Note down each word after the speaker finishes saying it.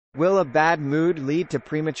Will a bad mood lead to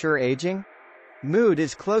premature aging? Mood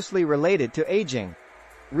is closely related to aging.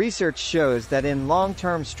 Research shows that in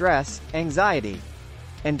long-term stress, anxiety,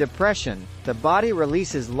 and depression, the body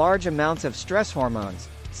releases large amounts of stress hormones,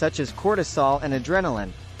 such as cortisol and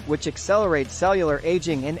adrenaline, which accelerate cellular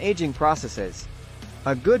aging and aging processes.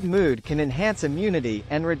 A good mood can enhance immunity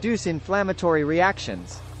and reduce inflammatory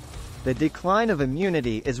reactions. The decline of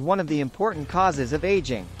immunity is one of the important causes of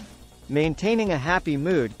aging. Maintaining a happy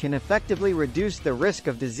mood can effectively reduce the risk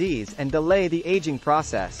of disease and delay the aging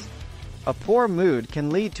process. A poor mood can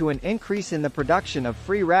lead to an increase in the production of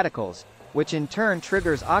free radicals, which in turn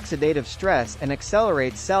triggers oxidative stress and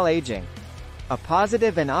accelerates cell aging. A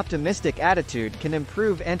positive and optimistic attitude can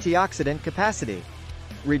improve antioxidant capacity,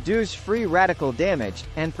 reduce free radical damage,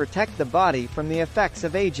 and protect the body from the effects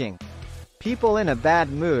of aging. People in a bad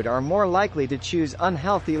mood are more likely to choose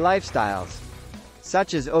unhealthy lifestyles,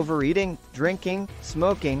 such as overeating, drinking,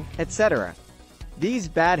 smoking, etc. These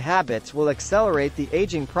bad habits will accelerate the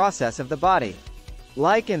aging process of the body.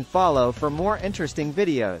 Like and follow for more interesting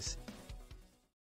videos.